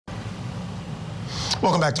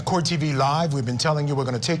Welcome back to Court TV Live. We've been telling you we're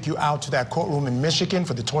going to take you out to that courtroom in Michigan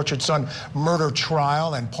for the tortured son murder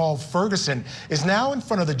trial. And Paul Ferguson is now in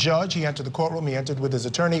front of the judge. He entered the courtroom. He entered with his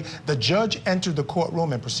attorney. The judge entered the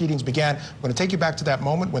courtroom and proceedings began. We're going to take you back to that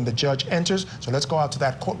moment when the judge enters. So let's go out to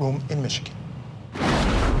that courtroom in Michigan.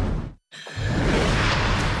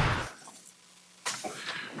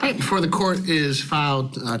 Right before the court is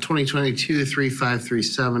filed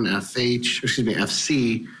 2022-3537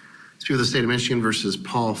 FC. Speaker of the State of Michigan versus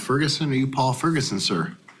Paul Ferguson. Are you Paul Ferguson,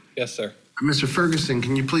 sir? Yes, sir. Mr. Ferguson,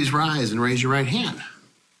 can you please rise and raise your right hand?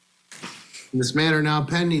 In this matter now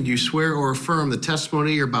pending, do you swear or affirm the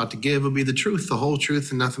testimony you're about to give will be the truth, the whole truth,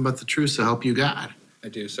 and nothing but the truth, so help you God? I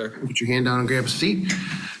do, sir. Put your hand down and grab a seat.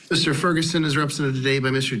 Mr. Ferguson is represented today by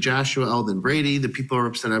Mr. Joshua Eldon Brady. The people are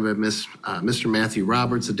represented by Mr. Matthew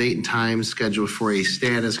Roberts. The date and time scheduled for a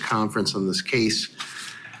status conference on this case.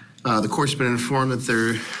 The court's been informed that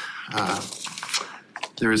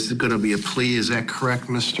there is going to be a plea. Is that correct,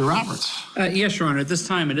 Mr. Roberts? Yes, Your Honor. At this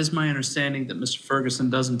time, it is my understanding that Mr. Ferguson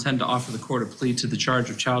does intend to offer the court a plea to the charge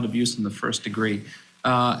of child abuse in the first degree.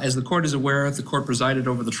 As the court is aware, the court presided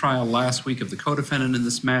over the trial last week of the co-defendant in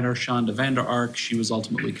this matter, Shanda Vander Ark. She was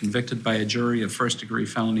ultimately convicted by a jury of first-degree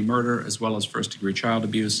felony murder as well as first-degree child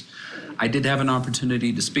abuse. I did have an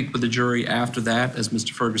opportunity to speak with the jury after that, as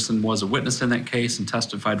Mr. Ferguson was a witness in that case and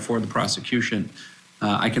testified for the prosecution.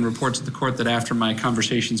 I can report to the court that after my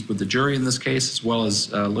conversations with the jury in this case, as well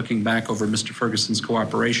as looking back over Mr. Ferguson's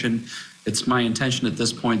cooperation, it's my intention at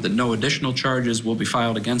this point that no additional charges will be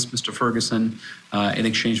filed against Mr. Ferguson in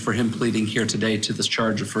exchange for him pleading here today to this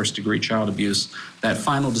charge of first-degree child abuse. That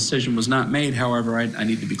final decision was not made, however, I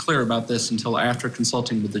need to be clear about this until after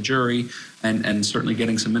consulting with the jury and certainly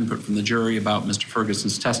getting some input from the jury about Mr.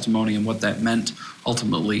 Ferguson's testimony and what that meant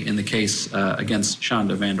ultimately in the case against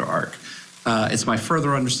Shanda Vander Ark. It's my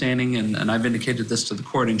further understanding, and I've indicated this to the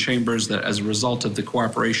court in chambers, that as a result of the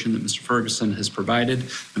cooperation that Mr. Ferguson has provided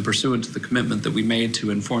and pursuant to the commitment that we made to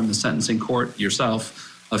inform the sentencing court,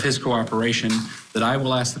 yourself, of his cooperation, that I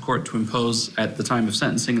will ask the court to impose, at the time of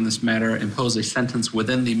sentencing in this matter, impose a sentence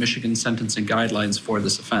within the Michigan sentencing guidelines for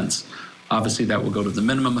this offense. Obviously, that will go to the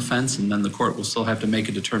minimum offense, and then the court will still have to make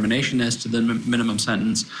a determination as to the minimum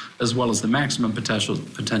sentence, as well as the maximum potential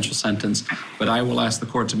sentence. But I will ask the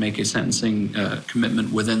court to make a sentencing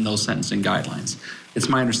commitment within those sentencing guidelines. It's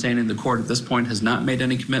my understanding the court at this point has not made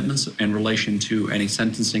any commitments in relation to any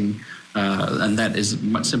sentencing, and that is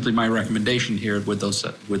simply my recommendation here with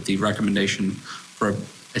the recommendation for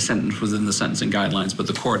a sentence within the sentencing guidelines, but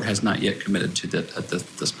the court has not yet committed to that at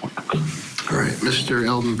this point. All right, Mr.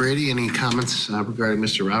 Eldon Brady, any comments regarding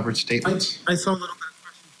Mr. Roberts' statements? I saw a little bit of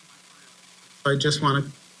question. I just want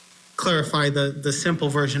to clarify the simple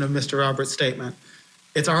version of Mr. Roberts' statement.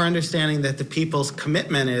 It's our understanding that the people's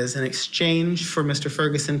commitment is, in exchange for Mr.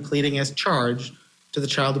 Ferguson pleading as charged to the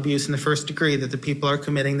child abuse in the first degree, that the people are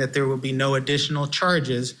committing that there will be no additional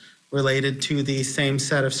charges related to the same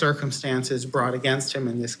set of circumstances brought against him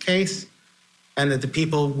in this case, and that the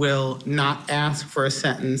people will not ask for a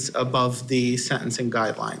sentence above the sentencing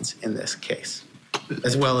guidelines in this case,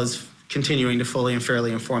 as well as continuing to fully and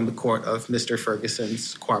fairly inform the court of Mr.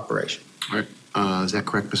 Ferguson's cooperation. All right. Is that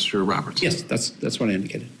correct, Mr. Roberts? Yes, that's what I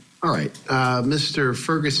indicated. All right. Mr.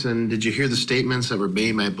 Ferguson, did you hear the statements that were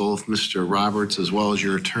made by both Mr. Roberts as well as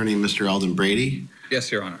your attorney, Mr. Eldon Brady? Yes,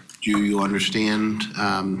 Your Honor. Do you understand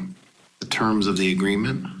the terms of the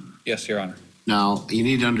agreement? Yes, Your Honor. Now, you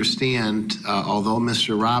need to understand, although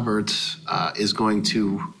Mr. Roberts is going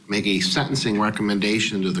to make a sentencing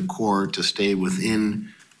recommendation to the court to stay within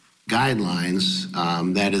guidelines,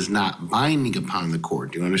 that is not binding upon the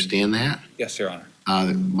court. Do you understand that? Yes, Your Honor.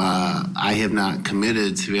 I have not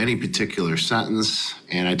committed to any particular sentence,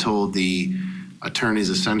 and I told the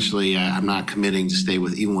attorneys essentially I'm not committing to stay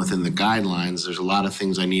even within the guidelines. There's a lot of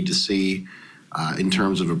things I need to see in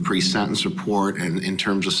terms of a pre-sentence report and in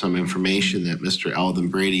terms of some information that Mr. Eldon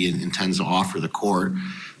Brady intends to offer the court.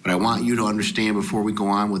 But I want you to understand before we go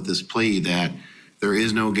on with this plea that there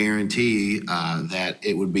is no guarantee that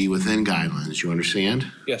it would be within guidelines. You understand?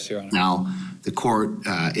 Yes, Your Honor. Now, the court,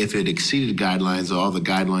 if it exceeded guidelines, all the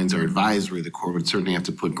guidelines are advisory. The court would certainly have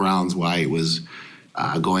to put grounds why it was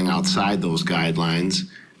going outside those guidelines.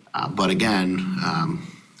 But again,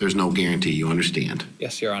 there's no guarantee. You understand?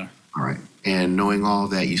 Yes, Your Honor. All right. And knowing all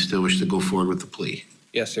that, you still wish to go forward with the plea?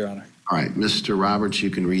 Yes, Your Honor. All right. Mr. Roberts, you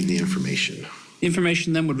can read the information. The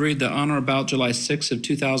information then would read that on or about July 6 of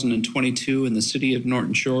 2022 in the city of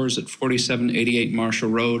Norton Shores at 4788 Marshall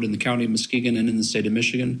Road in the county of Muskegon and in the state of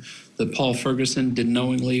Michigan, that Paul Ferguson did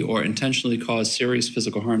knowingly or intentionally cause serious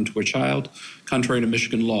physical harm to a child. Contrary to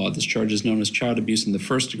Michigan law, this charge is known as child abuse in the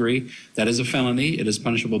first degree. That is a felony. It is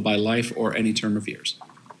punishable by life or any term of years.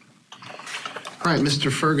 All right,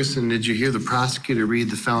 Mr. Ferguson, did you hear the prosecutor read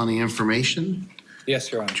the felony information?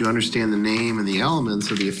 Yes, Your Honor. Do you understand the name and the elements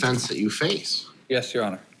of the offense that you face? Yes, Your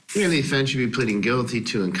Honor. The offense you'd be pleading guilty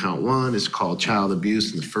to in count 1 is called child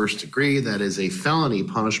abuse in the first degree. That is a felony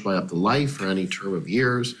punished by up to life or any term of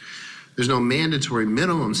years. There's no mandatory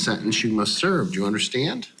minimum sentence you must serve. Do you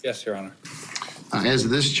understand? Yes, Your Honor. As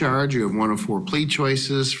of this charge, you have one of 4 plea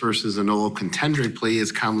choices. First is a nolo contendere plea.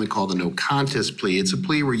 It's commonly called a no contest plea. It's a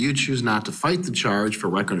plea where you choose not to fight the charge for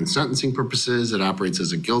record and sentencing purposes. It operates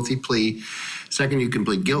as a guilty plea. Second, you can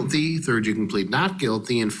plead guilty. Third, you can plead not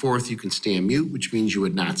guilty. And fourth, you can stand mute, which means you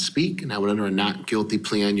would not speak, and I would enter a not guilty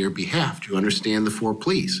plea on your behalf. Do you understand the 4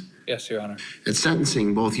 pleas? Yes, Your Honor. At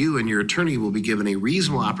sentencing, both you and your attorney will be given a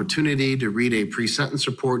reasonable opportunity to read a pre-sentence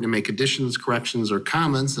report and make additions, corrections, or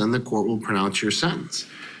comments, then the court will pronounce your sentence.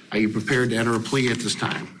 Are you prepared to enter a plea at this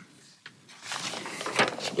time?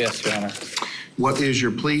 Yes, Your Honor. What is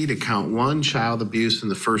your plea to count 1, child abuse in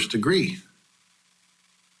the first degree?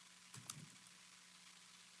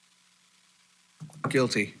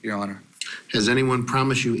 Guilty, Your Honor. Has anyone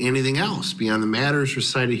promised you anything else beyond the matters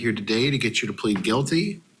recited here today to get you to plead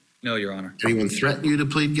guilty? No, Your Honor. Anyone threaten you to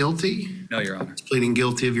plead guilty? No, Your Honor. Pleading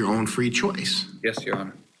guilty of your own free choice. Yes, Your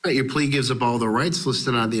Honor. Right, your plea gives up all the rights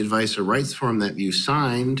listed on the advice or rights form that you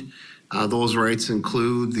signed. Those rights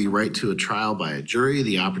include the right to a trial by a jury,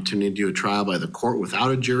 the opportunity to do a trial by the court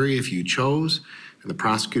without a jury if you chose, and the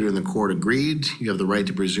prosecutor and the court agreed. You have the right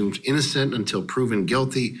to presume innocent until proven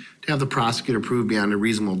guilty, to have the prosecutor prove beyond a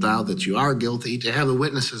reasonable doubt that you are guilty, to have the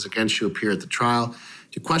witnesses against you appear at the trial,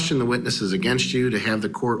 to question the witnesses against you, to have the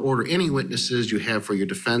court order any witnesses you have for your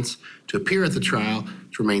defense to appear at the trial,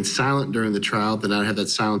 to remain silent during the trial, to not have that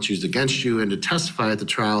silence used against you, and to testify at the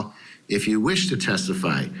trial if you wish to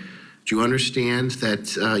testify. Do you understand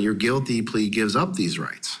that your guilty plea gives up these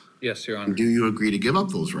rights? Yes, Your Honor. Do you agree to give up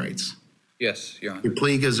those rights? Yes, Your Honor. Your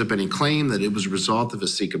plea gives up any claim that it was a result of a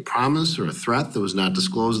secret promise or a threat that was not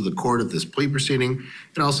disclosed to the court at this plea proceeding.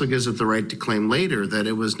 It also gives it the right to claim later that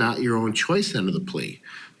it was not your own choice under the plea.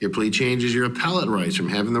 Your plea changes your appellate rights from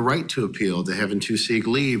having the right to appeal to having to seek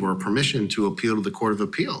leave or permission to appeal to the Court of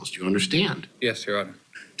Appeals. Do you understand? Yes, Your Honor.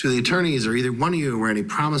 To the attorneys, are either one of you aware any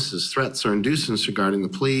promises, threats, or inducements regarding the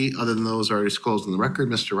plea other than those already disclosed in the record,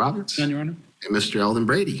 Mr. Roberts? None, Your Honor. And Mr. Eldon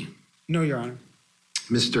Brady? No, Your Honor.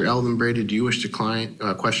 Mr. Eldon Brady, do you wish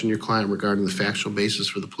to question your client regarding the factual basis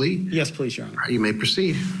for the plea? Yes, please, Your Honor. All right, you may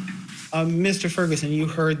proceed. Mr. Ferguson, you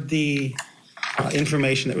heard the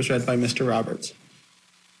information that was read by Mr. Roberts.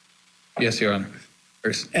 Yes, Your Honor.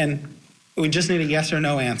 And we just need a yes or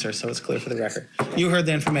no answer so it's clear for the record. You heard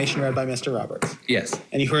the information read by Mr. Roberts. Yes.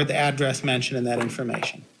 And you heard the address mentioned in that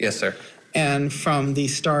information. Yes, sir. And from the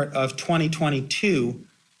start of 2022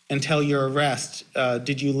 until your arrest,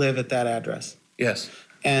 did you live at that address? Yes.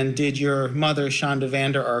 And did your mother, Shanda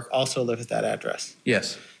Vander Ark, also live at that address?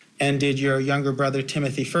 Yes. And did your younger brother,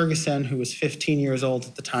 Timothy Ferguson, who was 15 years old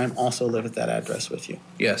at the time, also live at that address with you?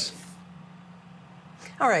 Yes.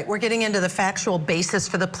 All right, we're getting into the factual basis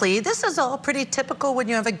for the plea. This is all pretty typical when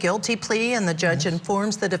you have a guilty plea and the judge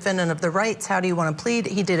informs the defendant of the rights. How do you want to plead?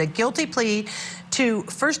 He did a guilty plea to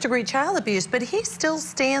first-degree child abuse, but he still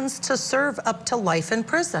stands to serve up to life in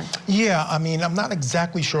prison. Yeah, I mean, I'm not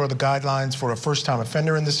exactly sure of the guidelines for a first-time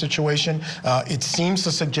offender in this situation. It seems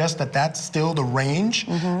to suggest that that's still the range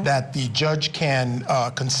that the judge can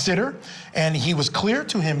consider. And he was clear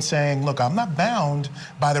to him saying, look, I'm not bound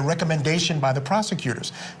by the recommendation by the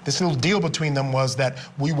prosecutors. This little deal between them was that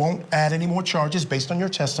we won't add any more charges based on your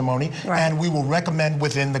testimony, and we will recommend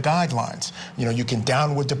within the guidelines. You know, you can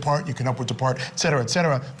downward depart, you can upward depart, et cetera, et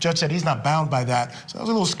cetera. Judge said he's not bound by that. So it was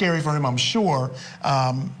a little scary for him, I'm sure.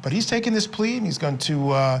 But he's taking this plea and he's going to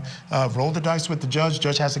roll the dice with the judge.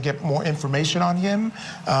 Judge has to get more information on him.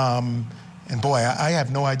 And boy, I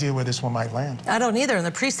have no idea where this one might land. I don't either. In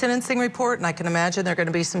the pre-sentencing report, and I can imagine there are going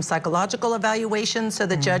to be some psychological evaluations so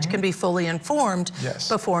the judge can be fully informed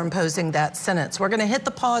before imposing that sentence. We're going to hit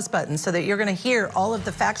the pause button so that you're going to hear all of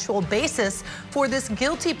the factual basis for this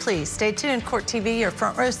guilty plea. Stay tuned. Court TV, your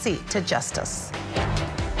front row seat to justice.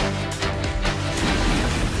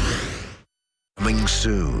 Coming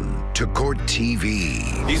soon to Court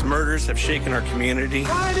TV. These murders have shaken our community.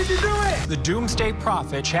 Why did you do it? The doomsday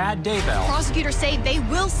prophet, Chad Daybell. Prosecutors say they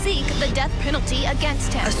will seek the death penalty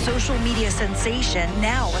against him. A social media sensation,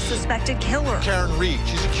 now a suspected killer. Karen Reed,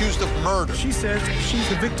 she's accused of murder. She says she's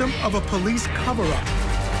the victim of a police cover-up.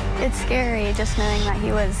 It's scary just knowing that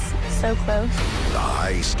he was so close. The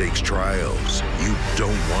high-stakes trials you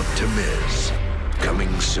don't want to miss.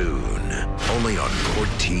 Coming soon, only on Court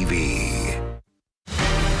TV.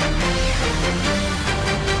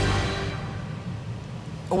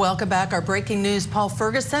 Welcome back. Our breaking news, Paul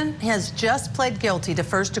Ferguson has just pled guilty to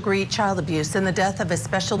first-degree child abuse in the death of his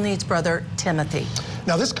special needs brother, Timothy.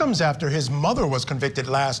 Now, this comes after his mother was convicted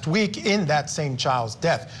last week in that same child's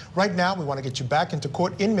death. Right now, we want to get you back into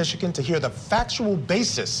court in Michigan to hear the factual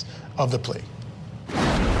basis of the plea.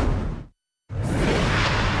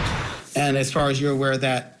 And as far as you're aware,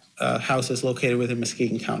 that house is located within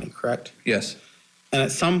Muskegon County, correct? Yes. And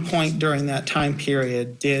at some point during that time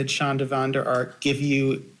period, did Shanda Vander Ark give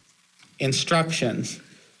you instructions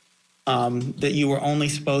that you were only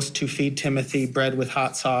supposed to feed Timothy bread with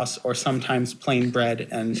hot sauce or sometimes plain bread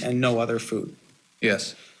and no other food?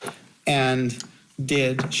 Yes. And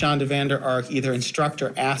did Shanda Vander Ark either instruct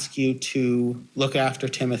or ask you to look after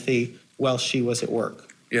Timothy while she was at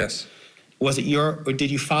work? Yes. Was it or did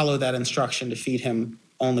you follow that instruction to feed him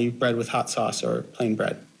only bread with hot sauce or plain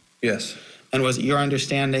bread? Yes. And was it your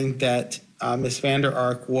understanding that Ms. Vander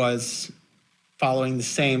Ark was following the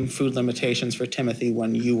same food limitations for Timothy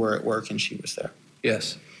when you were at work and she was there?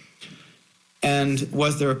 Yes. And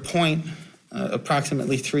was there a point,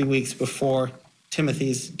 approximately 3 weeks before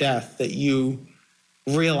Timothy's death, that you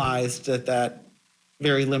realized that that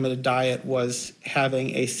very limited diet was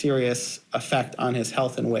having a serious effect on his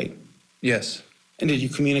health and weight? Yes. And did you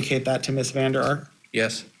communicate that to Ms. Vander Ark?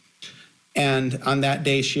 Yes. And on that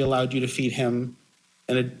day, she allowed you to feed him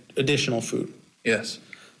an additional food? Yes.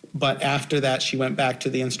 But after that, she went back to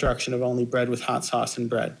the instruction of only bread with hot sauce and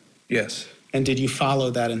bread? Yes. And did you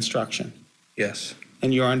follow that instruction? Yes.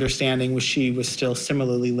 And your understanding was she was still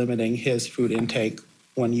similarly limiting his food intake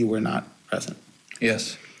when you were not present?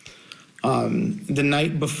 Yes. The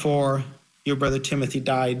night before your brother Timothy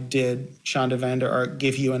died, did Shanda Vander Ark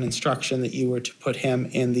give you an instruction that you were to put him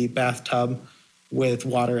in the bathtub with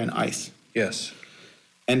water and ice? Yes.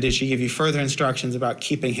 And did she give you further instructions about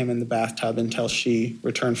keeping him in the bathtub until she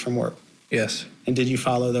returned from work? Yes. And did you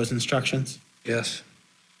follow those instructions? Yes.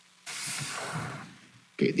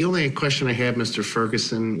 Okay, the only question I had, Mr.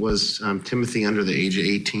 Ferguson, was Timothy under the age of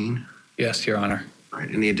 18? Yes, Your Honor. All right,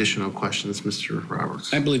 any additional questions, Mr.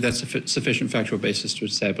 Roberts? I believe that's a sufficient factual basis to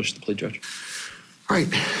establish the plea, Judge. All right,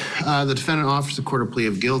 the defendant offers the court a plea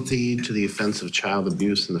of guilty to the offense of child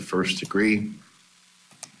abuse in the first degree.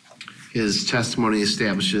 His testimony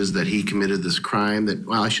establishes that he committed this crime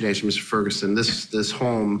well, I should ask you, Mr. Ferguson, this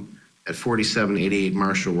home at 4788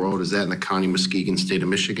 Marshall Road, is that in the county of Muskegon, state of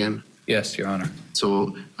Michigan? Yes, Your Honor.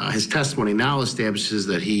 So his testimony now establishes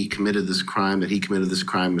that he committed this crime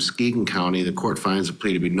in Muskegon County. The court finds the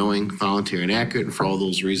plea to be knowing, voluntary, and accurate, and for all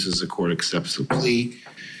those reasons, the court accepts the plea.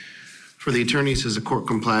 For the attorney, says the court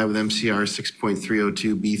complied with MCR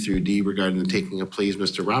 6.302B through D regarding the taking of pleas.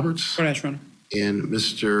 Mr. Roberts? Court action, Your Honor. And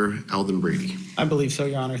Mr. Eldon Brady. I believe so,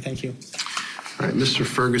 Your Honor. Thank you. All right, Mr.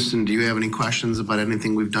 Ferguson, do you have any questions about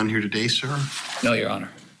anything we've done here today, sir? No, Your Honor.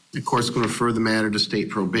 The court's going to refer the matter to state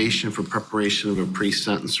probation for preparation of a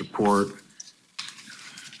pre-sentence report.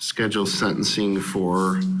 Schedule sentencing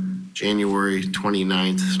for January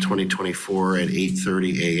 29th, 2024 at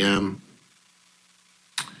 8:30 a.m.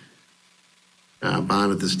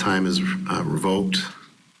 Bond at this time is revoked.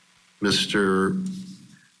 Mr.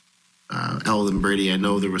 Eldon Brady, I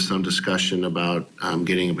know there was some discussion about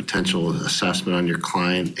getting a potential assessment on your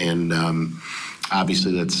client, and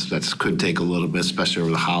obviously that's could take a little bit, especially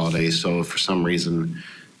over the holidays. So if for some reason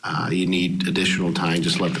you need additional time,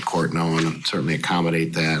 just let the court know and certainly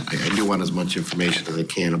accommodate that. I do want as much information as I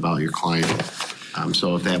can about your client.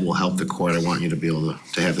 So if that will help the court, I want you to be able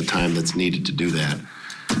to have the time that's needed to do that.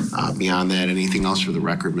 Beyond that, anything else for the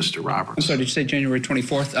record, Mr. Roberts? I'm sorry, did you say January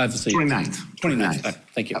 24th? Obviously. 29th. 29th.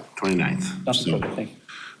 Thank you. 29th. Nothing further. Thank you.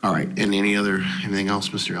 All right. And anything else,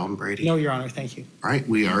 Mr. Eldon Brady? No, Your Honor. Thank you. All right.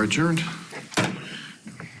 We are adjourned.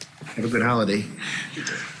 Have a good holiday.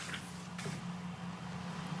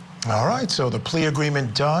 All right, so the plea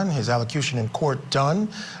agreement done, his allocution in court done.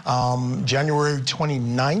 January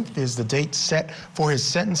 29th is the date set for his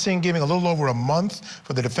sentencing, giving a little over a month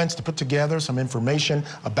for the defense to put together some information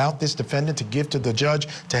about this defendant to give to the judge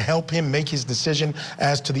to help him make his decision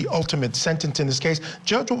as to the ultimate sentence in this case.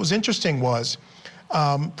 Judge, what was interesting was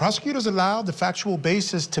prosecutors allowed the factual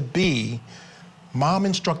basis to be Mom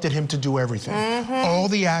instructed him to do everything. All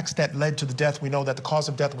the acts that led to the death, we know that the cause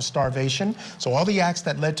of death was starvation. So all the acts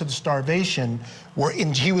that led to the starvation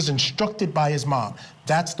he was instructed by his mom.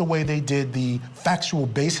 That's the way they did the factual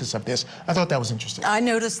basis of this. I thought that was interesting. I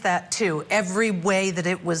noticed that too. Every way that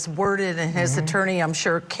it was worded, and his attorney, I'm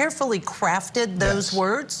sure, carefully crafted those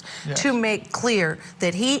words to make clear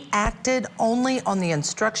that he acted only on the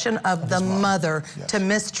instruction of the mother to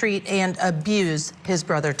mistreat and abuse his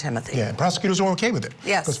brother Timothy. Yeah, and prosecutors were okay with it.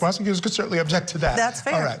 Yes. Because prosecutors could certainly object to that. That's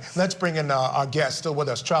fair. All right, let's bring in our guest, still with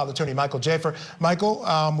us, trial attorney Michael Jaffer. Michael,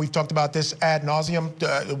 we've talked about this ad nauseum,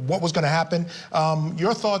 what was going to happen.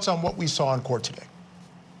 Your thoughts on what we saw in court today?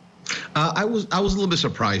 I was a little bit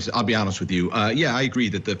surprised, I'll be honest with you. Yeah, I agree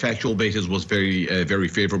that the factual basis was very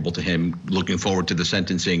favorable to him, looking forward to the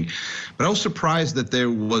sentencing. But I was surprised that there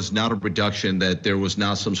was not a reduction, that there was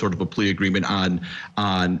not some sort of a plea agreement on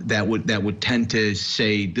that would tend to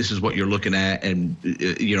say this is what you're looking at, and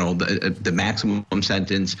you know, the maximum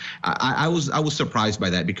sentence. I was surprised by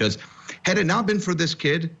that, because had it not been for this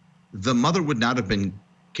kid, the mother would not have been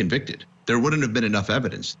convicted. There wouldn't have been enough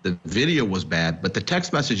evidence. The video was bad, but the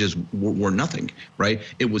text messages were nothing, right?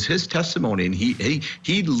 It was his testimony, and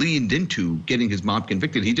he leaned into getting his mom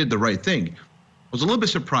convicted. He did the right thing. I was a little bit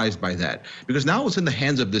surprised by that, because now it's in the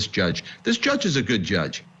hands of this judge. This judge is a good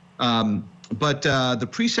judge. But the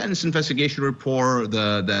pre-sentence investigation report,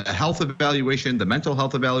 the health evaluation, the mental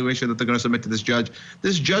health evaluation that they're going to submit to this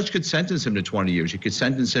judge could sentence him to 20 years. He could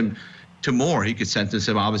sentence him to more. He could sentence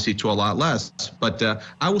him, obviously, to a lot less. But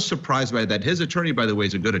I was surprised by that. His attorney, by the way,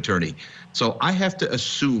 is a good attorney. So I have to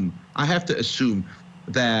assume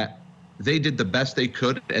that they did the best they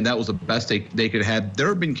could, and that was the best they could have. There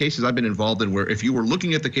have been cases I've been involved in where if you were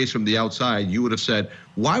looking at the case from the outside, you would have said,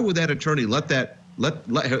 why would that attorney let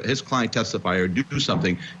his client testify or do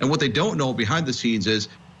something? And what they don't know behind the scenes is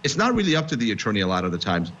it's not really up to the attorney a lot of the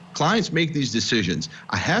times. Clients make these decisions.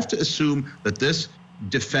 I have to assume that this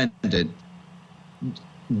defendant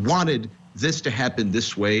wanted this to happen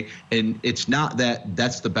this way, and it's not that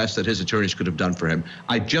that's the best that his attorneys could have done for him.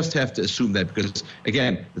 I just have to assume that, because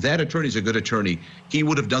again, that attorney's a good attorney. He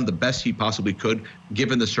would have done the best he possibly could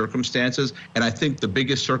given the circumstances, and I think the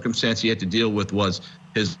biggest circumstance he had to deal with was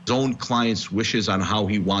his own client's wishes on how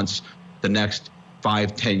he wants the next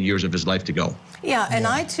 5-10 years of his life to go. Yeah, and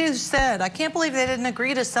I too said, I can't believe they didn't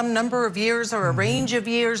agree to some number of years or a range of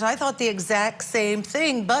years. I thought the exact same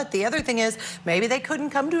thing, but the other thing is maybe they couldn't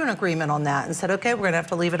come to an agreement on that and said, okay, we're gonna have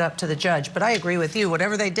to leave it up to the judge. But I agree with you,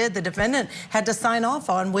 whatever they did, the defendant had to sign off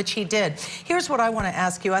on, which he did. Here's what I wanna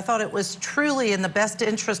ask you. I thought it was truly in the best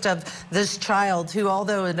interest of this child, who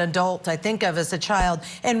although an adult, I think of as a child,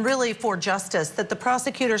 and really for justice, that the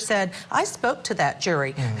prosecutor said, I spoke to that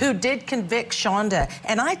jury who did convict Shanda,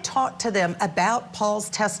 and I talked to them about Paul's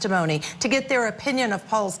testimony to get their opinion of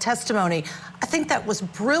Paul's testimony. I think that was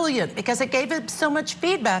brilliant, because it gave him so much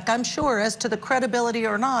feedback, I'm sure, as to the credibility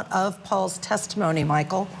or not of Paul's testimony,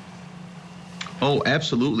 Michael. Oh,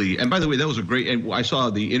 absolutely. And by the way, that was a great, and I saw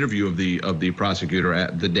the interview of the prosecutor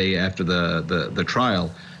at the day after the trial.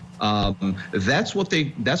 That's what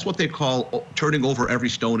they call turning over every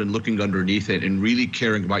stone and looking underneath it and really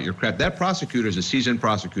caring about your craft. That prosecutor is a seasoned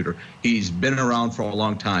prosecutor. He's been around for a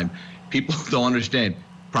long time. People don't understand.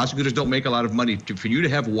 Prosecutors don't make a lot of money. For you to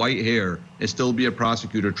have white hair and still be a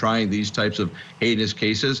prosecutor trying these types of heinous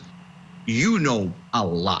cases, you know a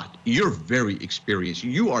lot. You're very experienced.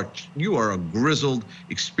 You are a grizzled,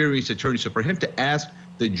 experienced attorney. So for him to ask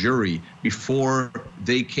the jury before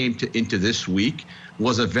they came into this week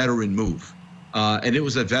was a veteran move. And it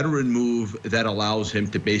was a veteran move that allows him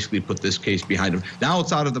to basically put this case behind him. Now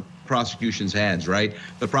it's out of the prosecution's hands, right?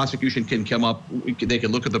 The prosecution can come up, they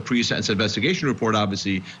can look at the pre-sentence investigation report,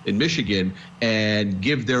 obviously, in Michigan, and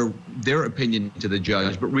give their opinion to the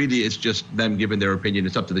judge. But really, it's just them giving their opinion.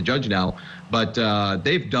 It's up to the judge now. But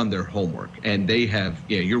they've done their homework, and they have.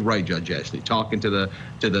 Yeah, you're right, Judge Ashley. Talking to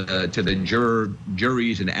the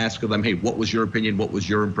juries and asking them, hey, what was your opinion? What was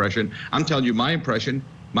your impression? I'm telling you, my impression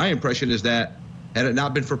is that had it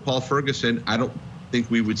not been for Paul Ferguson, I don't think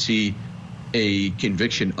we would see a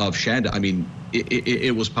conviction of Shanda. I mean,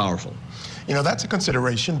 it was powerful. You know, that's a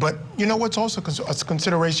consideration, but you know what's also a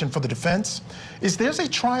consideration for the defense is there's a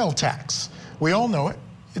trial tax. We all know it.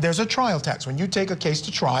 there's a trial tax. When you take a case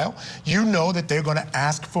to trial, you know that they're going to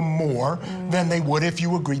ask for more than they would if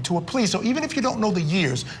you agreed to a plea. So even if you don't know the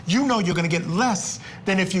years, you know you're going to get less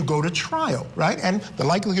than if you go to trial, right? And the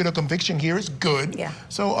likelihood of conviction here is good. Yeah.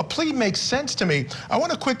 So a plea makes sense to me. I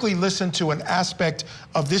want to quickly listen to an aspect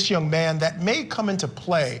of this young man that may come into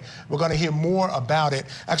play. We're going to hear more about it.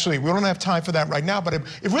 Actually, we don't have time for that right now, but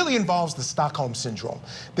it really involves the Stockholm Syndrome.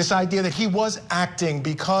 This idea that he was acting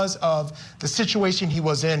because of the situation he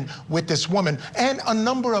was in with this woman and a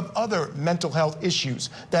number of other mental health issues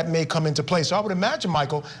that may come into play. So I would imagine,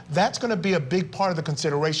 Michael, that's going to be a big part of the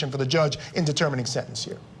consideration for the judge in determining sentence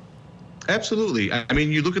here. Absolutely. I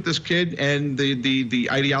mean, you look at this kid, and the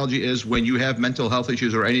ideology is when you have mental health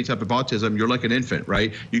issues or any type of autism, you're like an infant,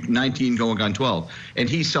 right? You're 19 going on 12. And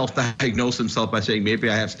he self-diagnosed himself by saying, maybe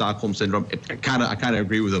I have Stockholm Syndrome. I kind of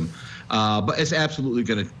agree with him. But it's absolutely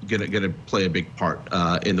gonna play a big part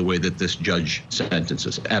in the way that this judge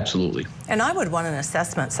sentences. Absolutely. And I would want an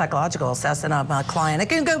assessment, psychological assessment of my client. It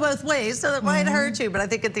can go both ways, so it might hurt you. But I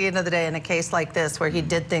think at the end of the day, in a case like this, where he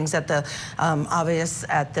did things at the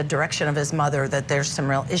at the direction of his mother, that there's some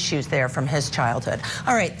real issues there from his childhood.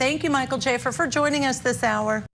 All right, thank you, Michael Schaefer, for joining us this hour.